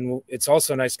 And it's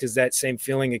also nice because that same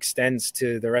feeling extends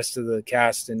to the rest of the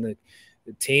cast and the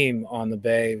team on the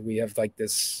Bay. We have like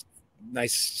this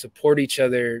nice support each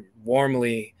other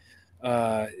warmly.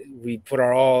 We put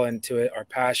our all into it, our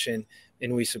passion,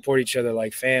 and we support each other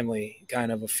like family,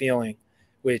 kind of a feeling,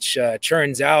 which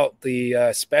churns out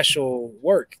the special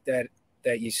work that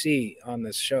you see on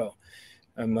this show.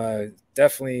 I'm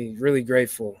definitely really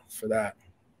grateful for that.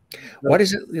 What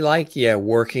is it like, yeah,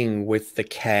 working with the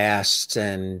cast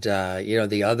and, you know,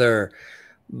 the other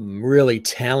really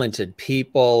talented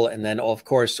people, and then, of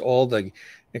course, all the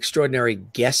extraordinary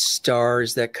guest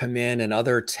stars that come in and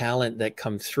other talent that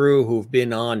come through who've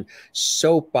been on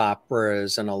soap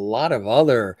operas and a lot of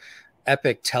other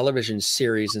epic television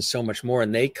series and so much more,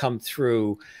 and they come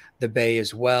through the Bay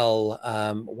as well.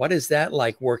 What is that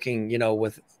like, working, you know,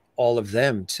 with all of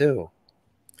them too?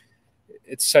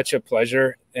 It's such a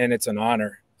pleasure and it's an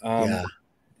honor. Yeah.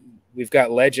 We've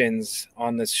got legends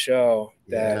on this show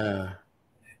that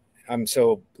I'm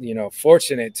so, you know,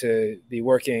 fortunate to be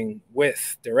working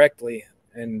with directly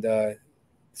and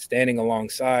standing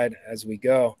alongside as we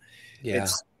go. Yeah.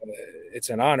 It's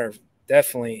an honor,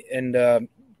 definitely. And the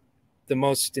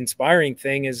most inspiring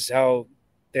thing is how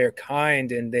they're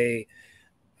kind, and they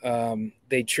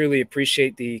truly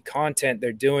appreciate the content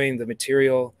they're doing, the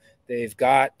material they've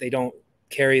got. They don't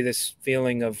carry this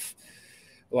feeling of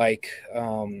like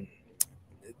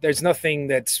there's nothing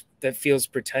that feels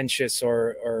pretentious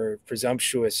or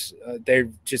presumptuous. They're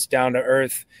just down to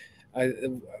earth.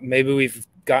 Maybe we've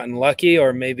gotten lucky,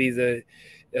 or maybe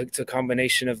it's a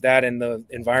combination of that and the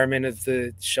environment of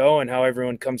the show and how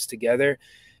everyone comes together.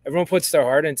 Everyone puts their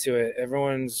heart into it.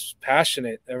 Everyone's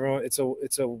passionate. It's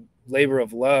a labor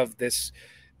of love. This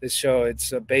show,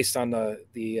 it's based on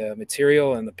the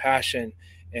material and the passion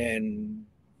and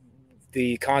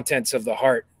the contents of the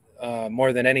heart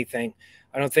more than anything.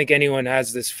 I don't think anyone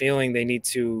has this feeling they need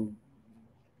to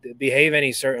behave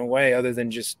any certain way other than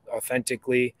just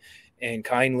authentically and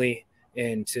kindly,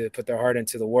 and to put their heart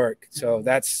into the work. So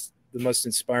that's the most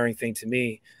inspiring thing to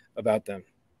me about them.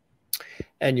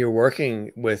 And you're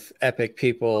working with epic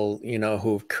people, you know,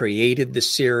 who've created the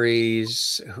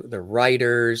series, the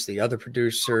writers, the other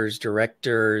producers,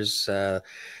 directors.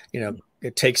 You know,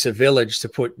 it takes a village to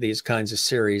put these kinds of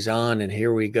series on. And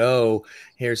here we go.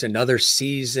 Here's another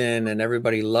season, and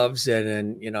everybody loves it.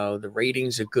 And, you know, the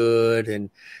ratings are good, and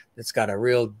it's got a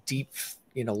real deep,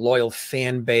 you know, loyal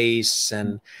fan base.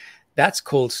 And that's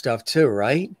cool stuff too,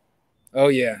 right? Oh,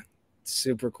 yeah.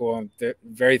 Super cool. I'm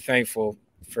very thankful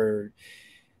for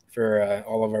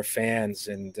all of our fans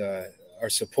and our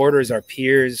supporters, our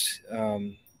peers.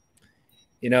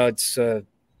 You know, it's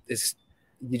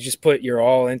you just put your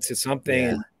all into something,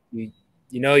 and you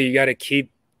know you got to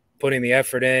keep putting the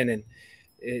effort in, and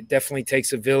it definitely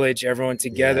takes a village, everyone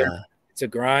together. Yeah. It's a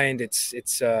grind.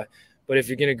 But if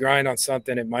you're going to grind on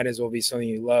something, it might as well be something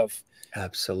you love.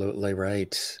 Absolutely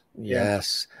right.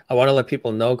 Yes. Yeah. I want to let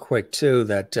people know quick too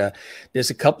that there's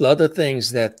a couple other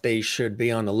things that they should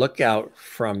be on the lookout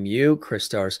from you,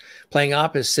 Kristos. Playing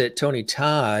opposite Tony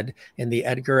Todd in the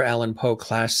Edgar Allan Poe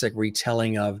classic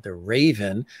retelling of The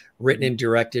Raven, written and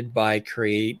directed by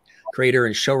creator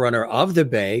and showrunner of The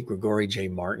Bay, Gregori J.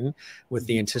 with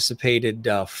the anticipated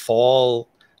fall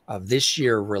of this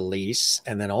year release,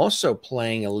 and then also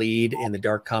playing a lead in the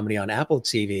dark comedy on Apple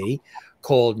TV,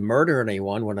 called Murder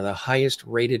Anyone, one of the highest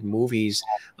rated movies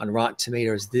on Rotten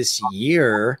Tomatoes this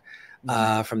year,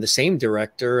 from the same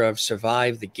director of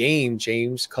Survive the Game,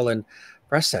 James Cullen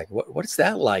Bresek. What's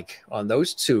that like on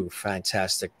those two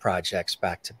fantastic projects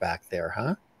back to back there,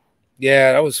 huh?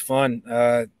 Yeah, that was fun.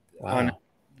 Wow. On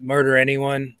Murder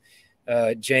Anyone,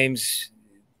 James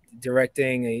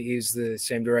directing. He's the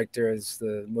same director as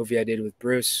the movie I did with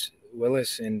Bruce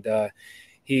Willis, and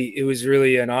it was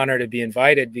really an honor to be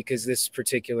invited, because this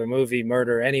particular movie,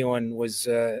 Murder Anyone, was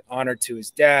honored to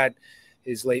his dad,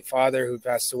 his late father, who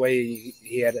passed away.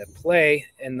 He had a play,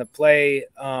 and the play,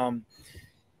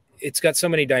 it's got so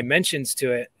many dimensions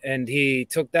to it, and he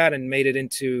took that and made it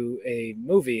into a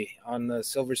movie on the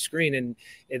silver screen, and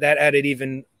that added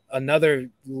even another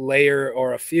layer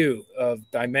or a few of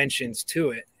dimensions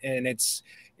to it. And it's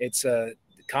a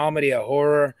comedy, a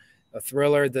horror, a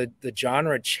thriller. The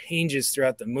genre changes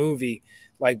throughout the movie,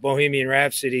 like Bohemian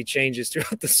Rhapsody changes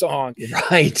throughout the song.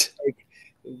 Right. Like,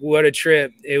 what a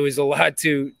trip. It was a lot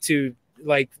to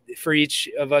like for each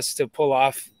of us to pull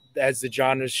off as the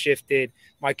genres shifted.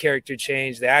 My character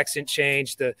changed, the accent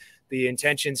changed, the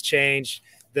intentions changed,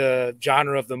 the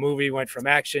genre of the movie went from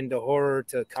action to horror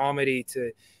to comedy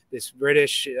to this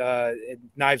British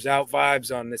Knives Out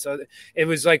vibes on this other. It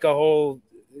was like a whole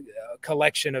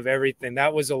collection of everything.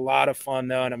 That was a lot of fun,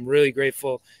 though, and I'm really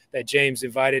grateful that James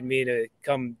invited me to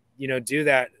come, do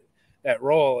that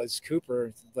role as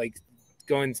Cooper, like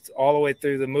going all the way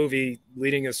through the movie,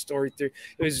 leading a story through.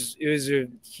 It was a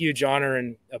huge honor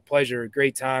and a pleasure, a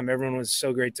great time. Everyone was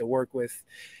so great to work with.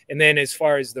 And then as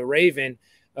far as The Raven,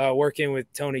 working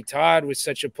with Tony Todd was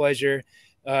such a pleasure.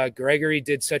 Gregori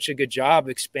did such a good job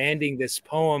expanding this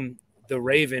poem, The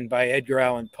Raven by Edgar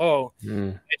Allan Poe,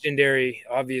 legendary,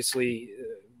 obviously,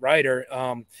 writer.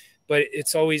 But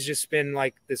it's always just been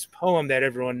like this poem that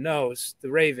everyone knows, The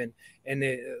Raven. And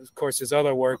of course, his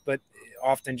other work, but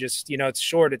often just, it's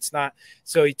short. It's not.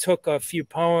 So he took a few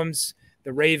poems,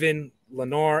 The Raven,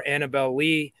 Lenore, Annabelle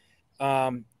Lee,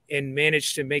 and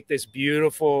managed to make this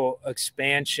beautiful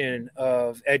expansion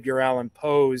of Edgar Allan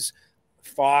Poe's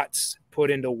thoughts put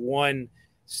into one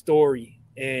story.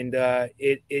 And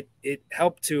it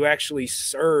helped to actually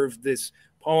serve this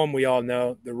poem we all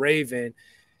know, The Raven.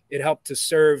 It helped to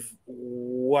serve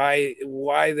why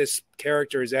this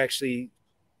character is actually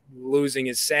losing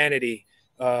his sanity,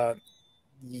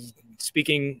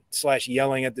 speaking /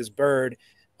 yelling at this bird.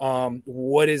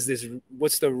 What is this?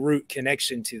 What's the root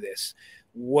connection to this?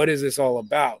 What is this all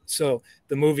about? So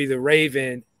the movie The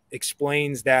Raven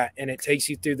explains that, and it takes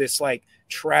you through this like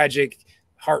tragic,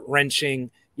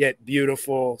 heart-wrenching yet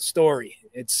beautiful story.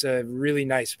 It's a really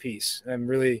nice piece. I'm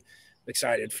really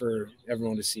excited for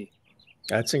everyone to see.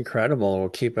 That's incredible. We'll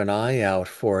keep an eye out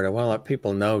for it. I want to let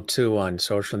people know too on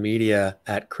social media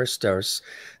at Kristos.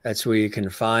 That's where you can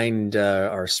find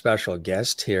our special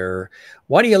guest here.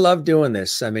 Why do you love doing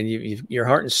this? I mean, your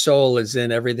heart and soul is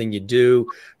in everything you do,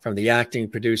 from the acting,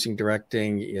 producing,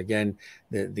 directing. Again,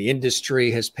 the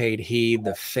industry has paid heed.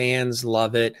 The fans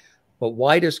love it. But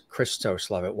why does Kristos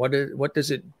love it? What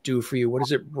does it do for you? What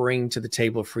does it bring to the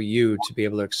table for you to be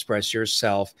able to express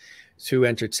yourself through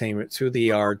entertainment, through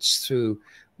the arts, through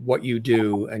what you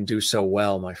do and do so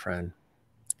well, my friend?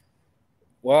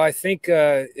 Well, I think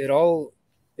it all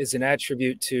is an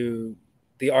attribute to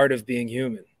the art of being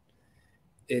human.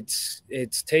 It's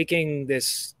taking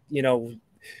this,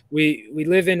 we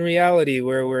live in reality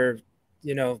where we're,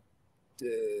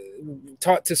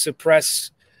 taught to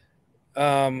suppress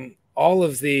all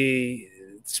of the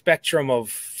spectrum of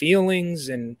feelings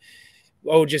and,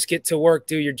 just get to work,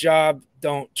 do your job,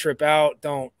 don't trip out,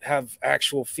 don't have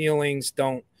actual feelings,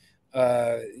 don't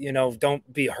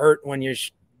be hurt when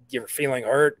you're feeling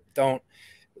hurt.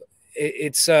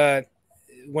 It's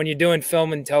when you're doing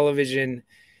film and television,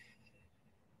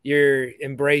 you're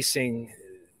embracing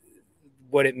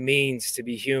what it means to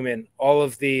be human. All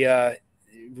of the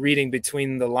reading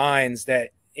between the lines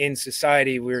that in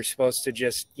society we're supposed to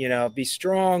just, be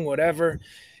strong, whatever.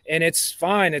 And it's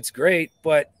fine, it's great,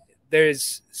 but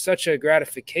there's such a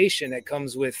gratification that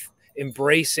comes with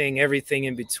embracing everything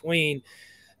in between,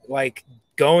 like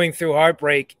going through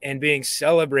heartbreak and being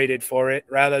celebrated for it,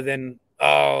 rather than,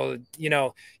 you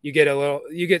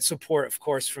get support, of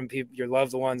course, from people, your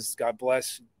loved ones. God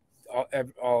bless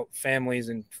all families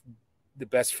and the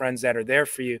best friends that are there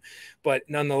for you. But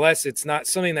nonetheless, it's not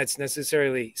something that's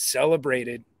necessarily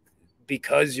celebrated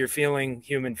because you're feeling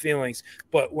human feelings.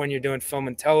 But when you're doing film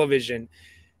and television,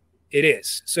 it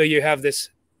is. So you have this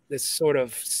sort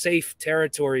of safe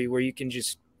territory where you can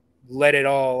just let it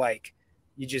all, like,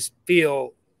 you just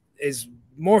feel is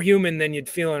more human than you'd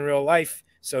feel in real life,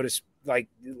 so to like,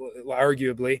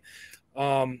 arguably.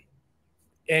 And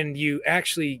you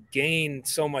actually gain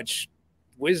so much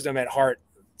wisdom at heart,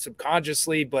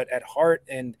 subconsciously, but at heart,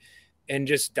 and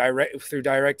just through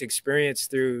direct experience,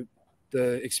 through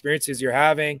the experiences you're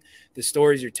having, the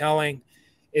stories you're telling.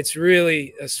 It's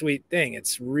really a sweet thing.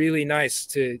 It's really nice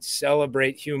to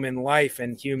celebrate human life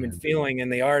and human feeling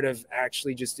and the art of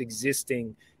actually just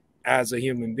existing as a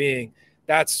human being.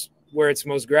 That's where it's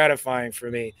most gratifying for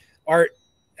me. Art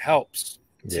helps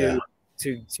to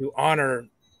honor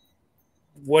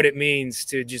what it means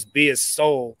to just be a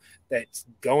soul that's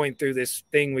going through this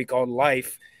thing we call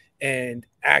life, and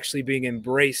actually being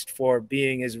embraced for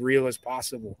being as real as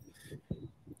possible.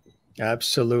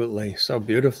 Absolutely. So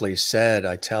beautifully said.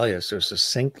 I tell you, so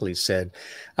succinctly said.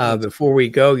 Before we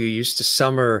go, you used to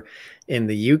summer in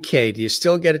the UK. Do you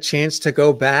still get a chance to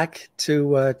go back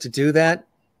to do that?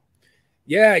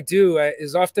 Yeah, I do.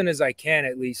 As often as I can,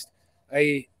 at least.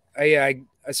 I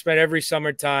spent every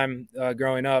summertime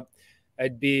growing up.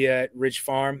 I'd be at Ridge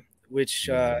Farm, which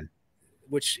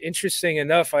interesting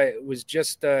enough, I was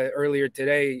just earlier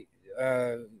today,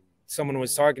 someone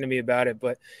was talking to me about it,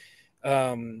 but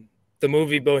the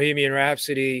movie Bohemian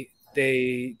Rhapsody,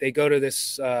 they go to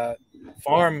this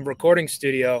farm recording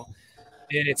studio,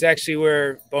 and it's actually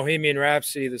where Bohemian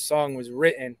Rhapsody, the song, was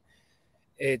written.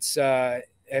 It's at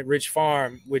Ridge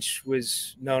Farm, which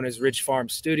was known as Ridge Farm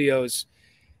Studios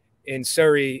in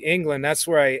Surrey, England. That's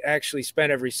where I actually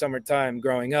spent every summertime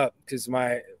growing up, because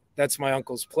that's my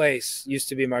uncle's place. Used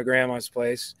to be my grandma's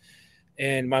place,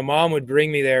 and my mom would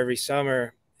bring me there every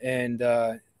summer, and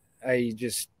I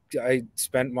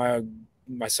spent my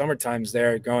summer times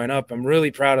there growing up. I'm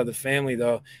really proud of the family,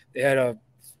 though. They had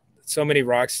so many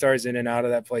rock stars in and out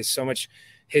of that place, so much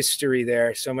history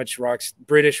there, so much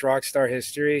British rock star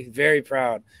history. Very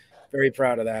proud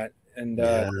of that. And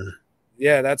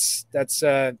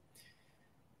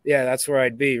that's where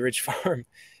I'd be, Ridge Farm.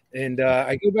 And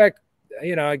I go back,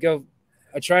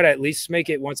 I try to at least make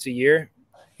it once a year.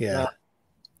 Yeah.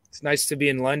 It's nice to be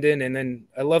in London. And then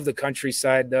I love the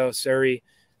countryside, though, Surrey,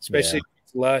 especially if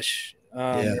it's lush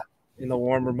in the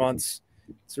warmer months.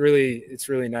 It's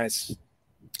really nice.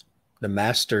 The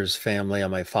Masters family on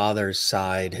my father's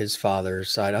side, his father's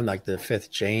side, I'm like the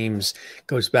fifth James,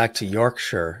 goes back to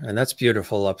Yorkshire, and that's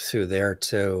beautiful up through there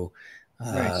too.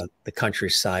 Nice. The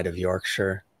countryside of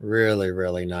Yorkshire, really,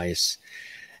 really nice.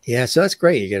 Yeah, so that's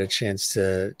great. You get a chance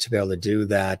to be able to do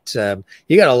that.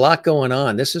 You got a lot going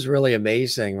on. This is really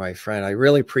amazing, my friend. I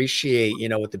really appreciate,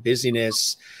 with the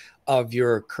busyness of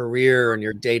your career and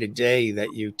your day-to-day,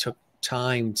 that you took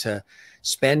time to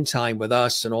spend time with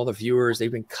us and all the viewers.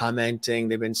 They've been commenting.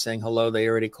 They've been saying hello. They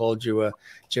already called you a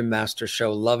Gym Master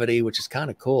Show lovity, which is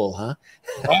kind of cool, huh?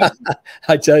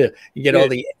 I tell you, you get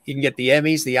you can get the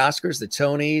Emmys, the Oscars, the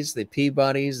Tonys, the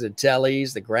Peabodys, the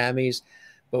Tellys, the Grammys.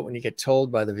 But when you get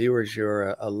told by the viewers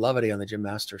you're a lovity on the Gym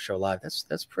Master Show Live,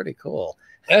 that's pretty cool.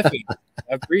 Effie, I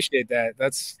appreciate that.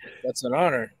 That's an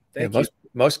honor. Thank you.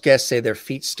 Most guests say their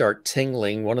feet start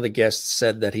tingling. One of the guests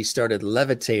said that he started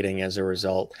levitating as a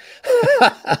result.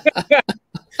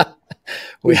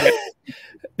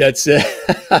 That's it.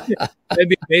 That'd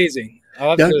be amazing.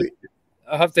 I'll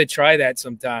have to try that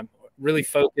sometime. Really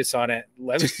focus on it.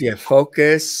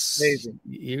 Focus. Amazing.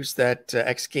 Use that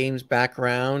X Games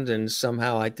background, and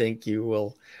somehow I think you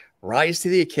will rise to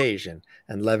the occasion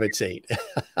and levitate.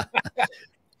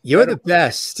 You're the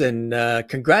best, and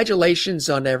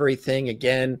congratulations on everything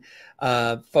again,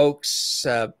 folks.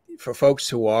 For folks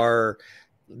who are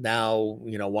now,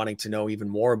 wanting to know even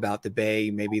more about the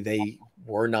Bay, maybe they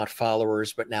were not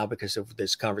followers, but now because of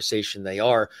this conversation they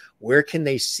are. Where can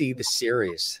they see the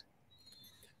series?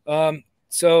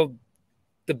 So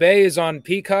the Bay is on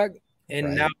Peacock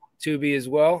and now Tubi as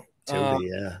well.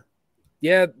 Tubi,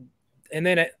 yeah, and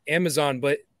then at Amazon.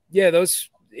 But yeah, those,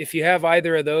 if you have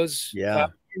either of those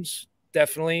platforms,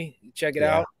 definitely check it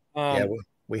out.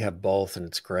 We have both, and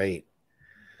it's great.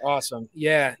 Awesome.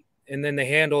 Yeah. And then the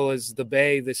handle is the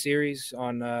Bay, the series,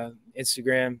 on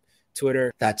Instagram,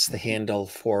 Twitter. That's the handle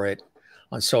for it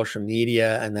on social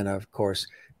media. And then, of course,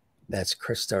 that's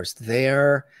Kristos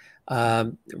there.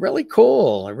 Really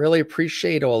cool. I really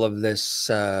appreciate all of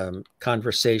this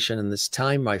conversation and this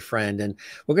time, my friend. And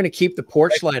we're going to keep the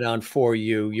porch light on for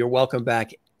you. You're welcome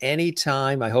back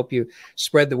anytime. I hope you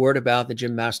spread the word about the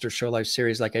Gym Master Show Live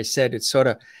series. Like I said, it's sort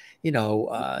of,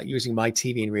 using my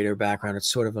TV and radio background, it's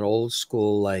sort of an old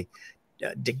school, like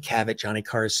Dick Cavett, Johnny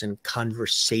Carson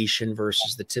conversation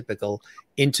versus the typical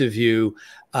interview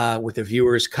with the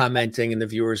viewers commenting and the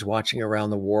viewers watching around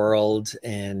the world,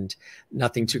 and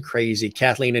nothing too crazy.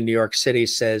 Kathleen in New York City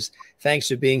says, thanks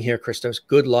for being here, Kristos.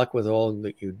 Good luck with all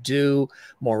that you do.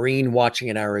 Maureen watching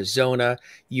in Arizona,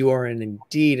 you are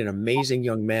indeed an amazing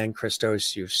young man,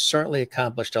 Kristos. You've certainly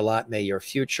accomplished a lot. May your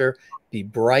future be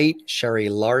bright. Sherry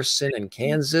Larson in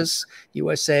Kansas,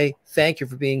 USA, thank you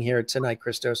for being here tonight,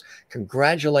 Kristos.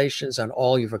 Congratulations on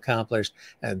all you've accomplished,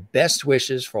 and best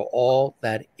wishes for all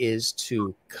that is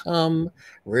to come.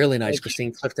 Really nice.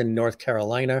 Christine Clifton, North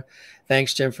Carolina.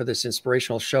 Thanks, Jim, for this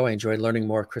inspirational show. I enjoyed learning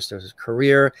more of Kristos'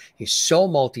 career. He's so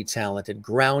multi-talented,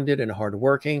 grounded, and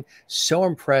hardworking. So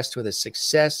impressed with his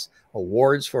success.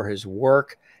 Awards for his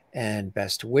work, and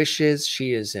best wishes.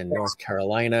 She is in North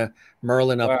Carolina.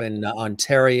 Merlin up in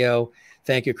Ontario.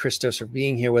 Thank you, Kristos, for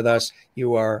being here with us.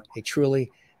 You are a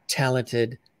truly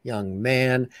talented young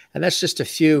man. And that's just a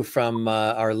few from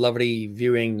our lovely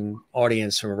viewing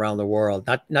audience from around the world.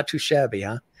 Not too shabby,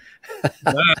 huh?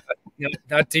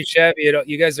 Not too shabby at all.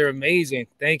 You guys are amazing.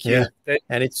 Thank you. Yeah.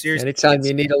 And it's seriously, anytime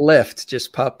you need a lift,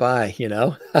 just pop by, you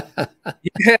know?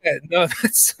 Yeah, no,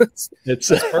 that's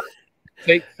perfect.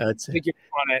 Take your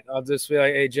on it. I'll just be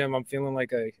like, hey, Jim, I'm feeling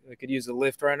like I could use a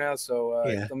lift right now. So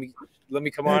let me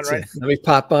come on, right? Let me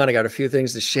pop on. I got a few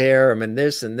things to share. I'm in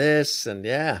this and this, and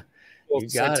yeah, you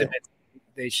got it.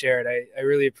 They shared. I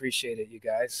really appreciate it, you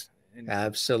guys. And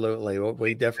absolutely. Well,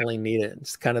 we definitely need it.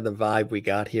 It's kind of the vibe we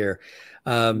got here.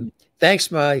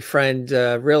 Thanks, my friend.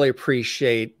 Really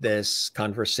appreciate this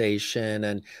conversation,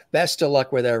 and best of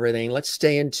luck with everything. Let's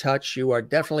stay in touch. You are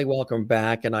definitely welcome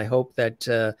back, and I hope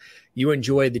that you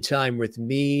enjoyed the time with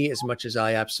me as much as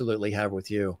I absolutely have with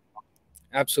you.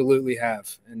 Absolutely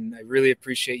have, and I really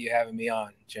appreciate you having me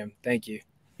on, Jim. Thank you.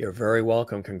 You're very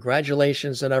welcome.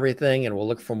 Congratulations on everything, and we'll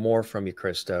look for more from you,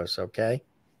 Kristos, okay?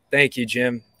 Thank you,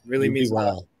 Jim. Really means a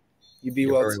lot. You be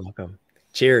well. You're very welcome.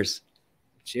 Cheers.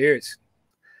 Cheers.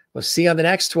 We'll see you on the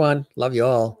next one. Love you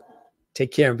all.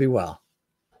 Take care and be well.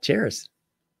 Cheers.